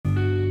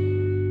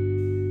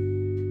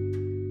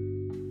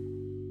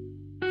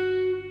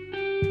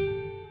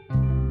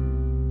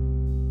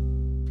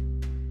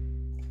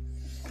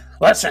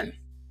Listen,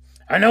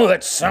 I know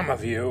that some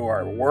of you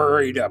are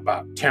worried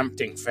about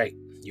tempting fate.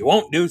 You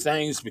won't do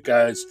things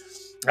because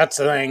that's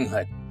the thing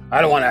that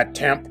I don't want to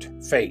tempt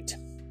fate.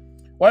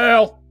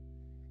 Well,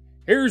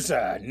 here's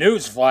a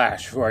news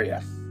flash for you.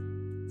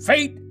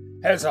 Fate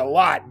has a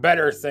lot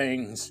better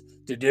things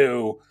to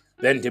do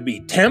than to be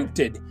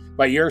tempted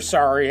by your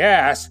sorry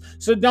ass,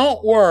 so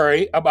don't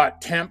worry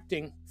about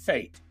tempting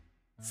fate.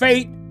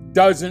 Fate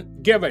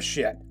doesn't give a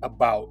shit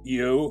about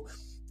you.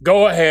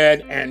 Go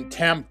ahead and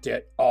tempt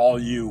it all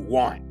you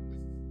want.